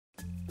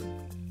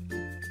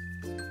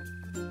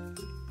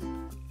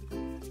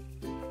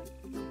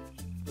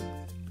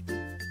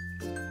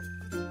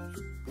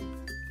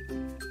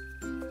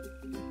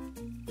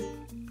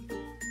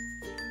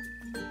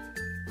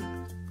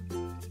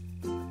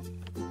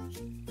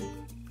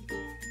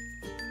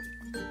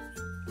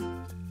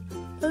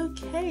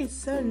Okay,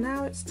 so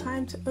now it's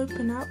time to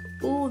open up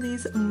all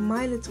these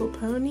My Little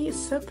Pony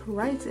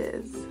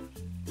surprises.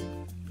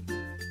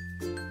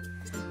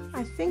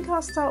 I think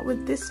I'll start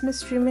with this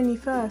mystery mini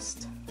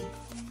first.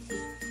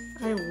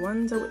 I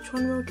wonder which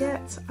one we'll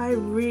get. I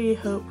really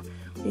hope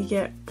we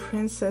get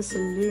Princess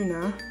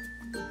Luna.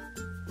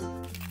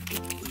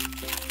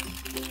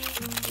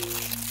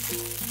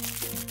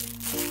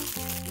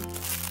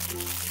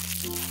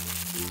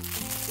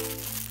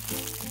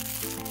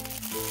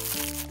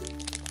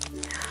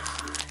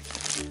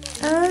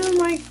 Oh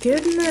my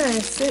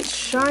goodness, it's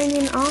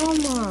shining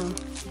armor.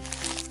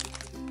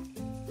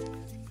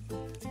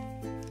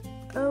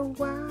 Oh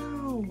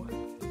wow,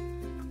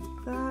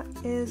 that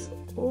is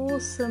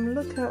awesome.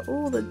 Look at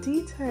all the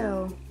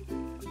detail.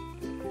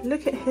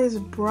 Look at his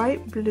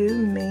bright blue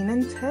mane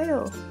and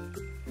tail.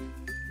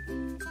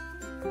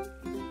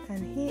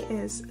 And he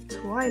is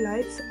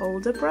Twilight's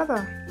older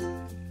brother.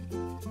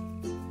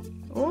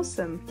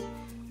 Awesome.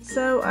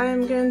 So I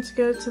am going to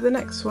go to the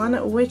next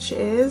one, which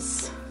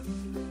is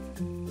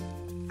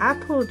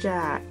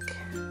AppleJack.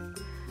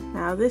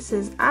 Now this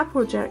is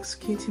AppleJack's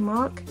cutie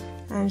mark,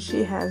 and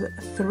she has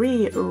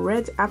 3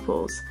 red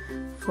apples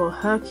for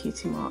her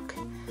cutie mark.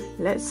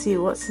 Let's see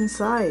what's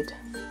inside.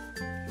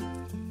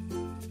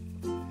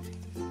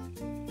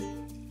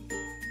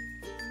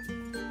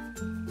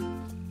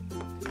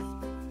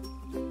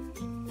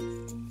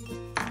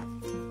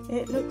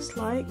 It looks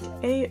like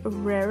a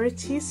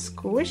Raritys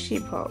squishy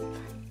pop.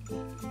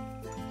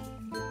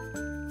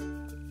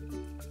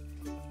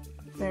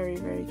 Very,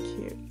 very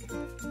cute.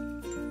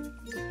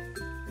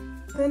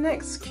 The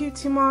next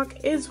cutie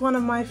mark is one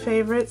of my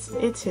favorites.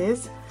 It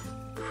is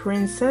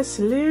Princess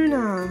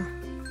Luna,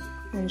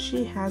 and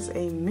she has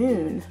a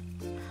moon.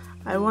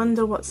 I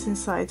wonder what's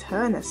inside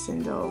her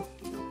nesting doll.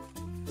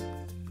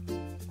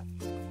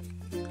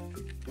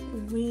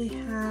 We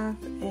have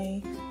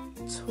a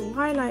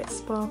Twilight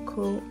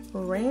Sparkle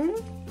ring.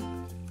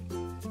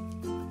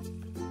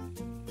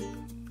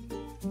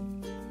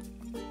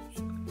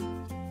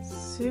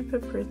 Super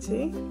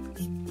pretty.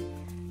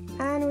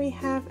 And we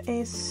have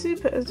a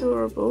super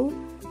adorable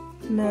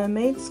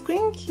mermaid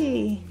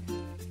squinky.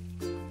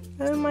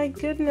 Oh my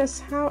goodness,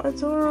 how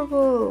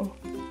adorable.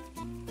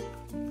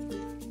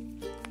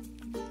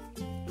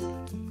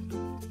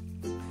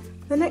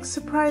 The next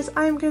surprise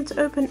I'm going to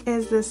open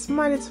is this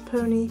My Little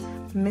Pony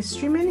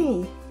Mystery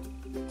Mini.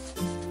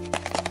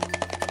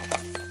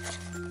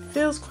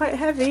 Feels quite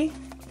heavy.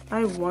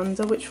 I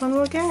wonder which one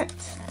we'll get.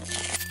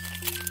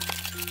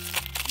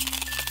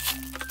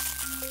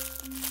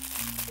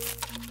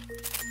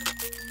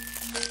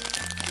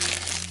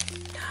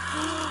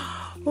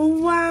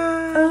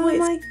 Wow! Oh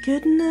my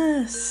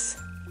goodness!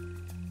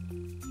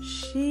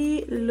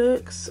 She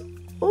looks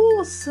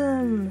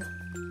awesome!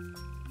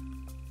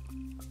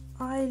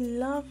 I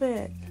love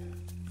it!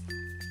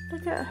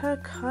 Look at her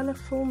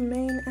colourful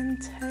mane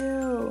and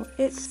tail.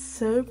 It's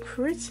so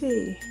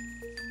pretty.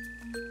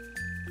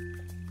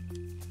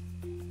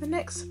 The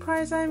next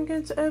surprise I'm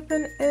going to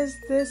open is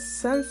this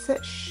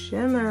Sunset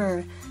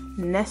Shimmer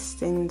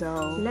nesting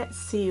doll. Let's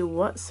see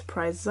what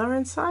surprises are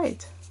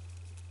inside.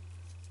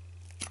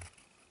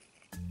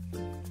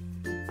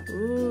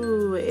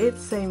 Ooh,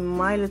 it's a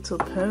My Little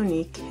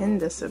Pony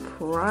Kinder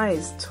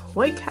Surprise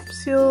toy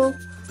capsule.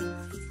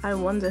 I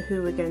wonder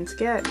who we're going to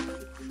get.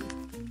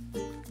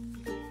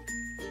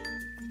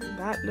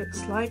 That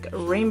looks like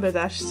Rainbow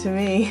Dash to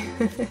me.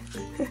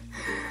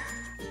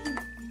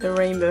 The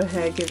rainbow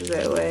hair gives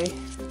it away.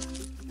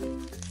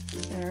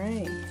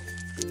 Alright.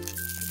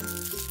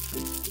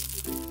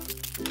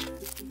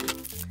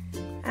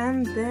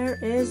 And there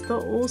is the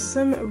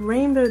awesome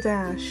Rainbow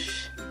Dash.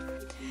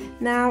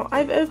 Now,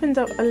 I've opened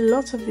up a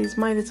lot of these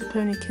My Little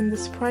Pony Kinder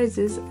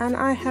Surprises, and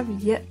I have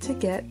yet to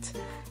get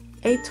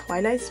a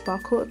Twilight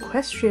Sparkle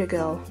Equestria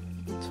Girl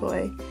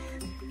toy.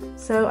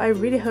 So I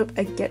really hope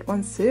I get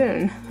one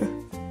soon.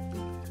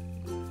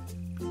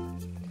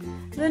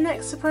 The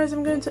next surprise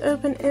I'm going to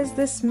open is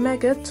this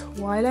Mega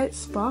Twilight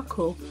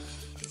Sparkle.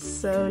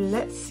 So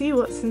let's see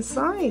what's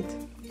inside.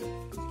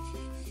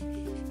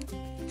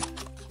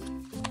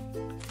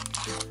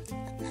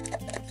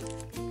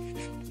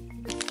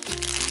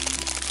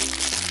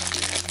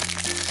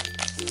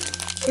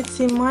 It's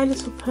a My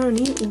Little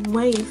Pony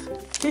Wave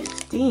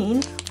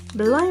 15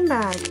 blind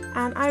bag,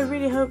 and I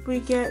really hope we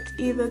get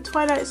either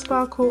Twilight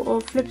Sparkle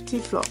or Flippity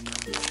Flop.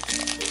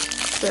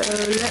 So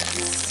let's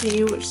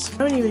see which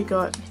pony we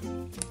got.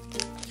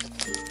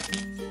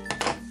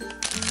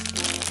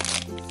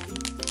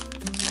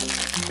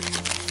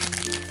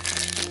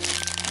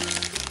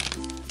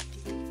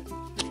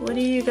 What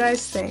do you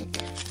guys think?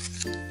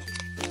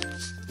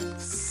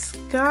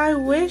 Sky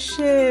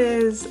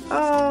Wishes!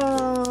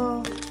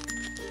 Oh!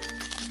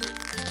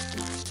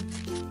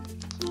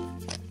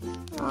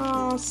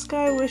 Oh,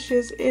 Sky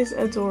Wishes is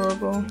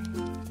adorable.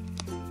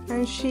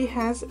 And she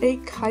has a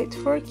kite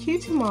for a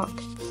cutie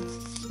mark.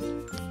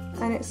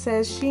 And it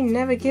says she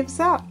never gives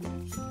up.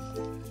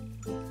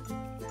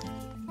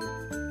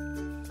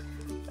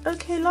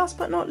 Okay, last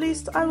but not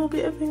least, I will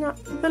be opening up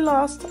the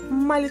last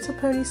My Little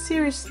Pony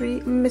Series 3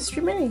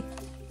 Mystery Mini.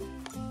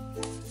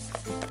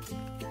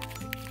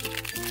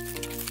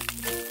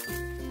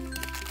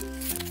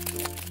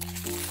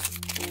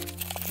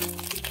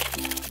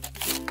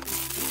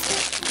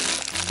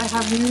 I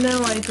have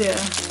no idea.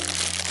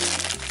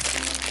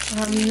 I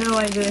have no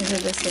idea who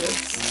this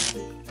is.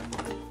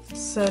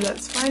 So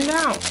let's find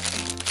out.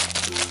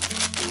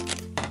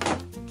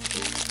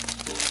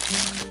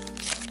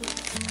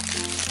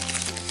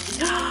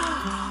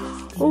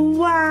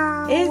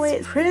 Wow!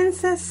 It's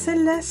Princess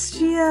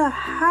Celestia!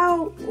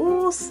 How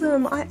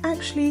awesome! I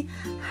actually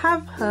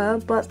have her,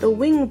 but the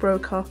wing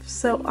broke off,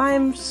 so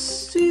I'm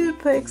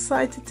super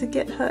excited to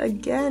get her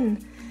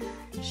again.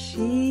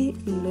 She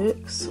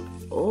looks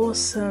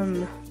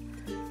awesome.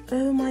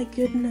 Oh my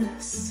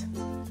goodness.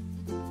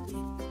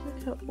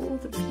 Look at all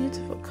the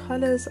beautiful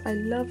colours. I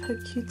love her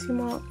cutie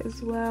mark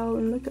as well.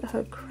 And look at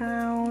her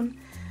crown.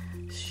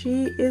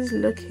 She is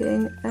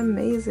looking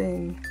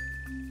amazing.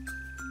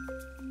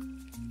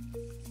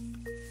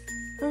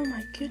 Oh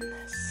my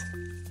goodness.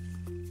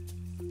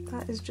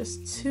 That is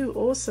just too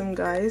awesome,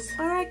 guys.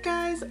 Alright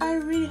guys, I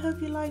really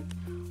hope you liked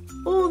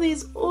all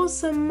these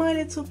awesome My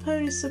Little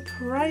Pony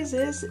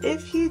surprises.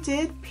 If you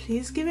did,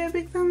 please give it a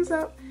big thumbs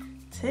up.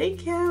 Take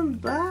care,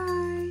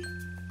 bye.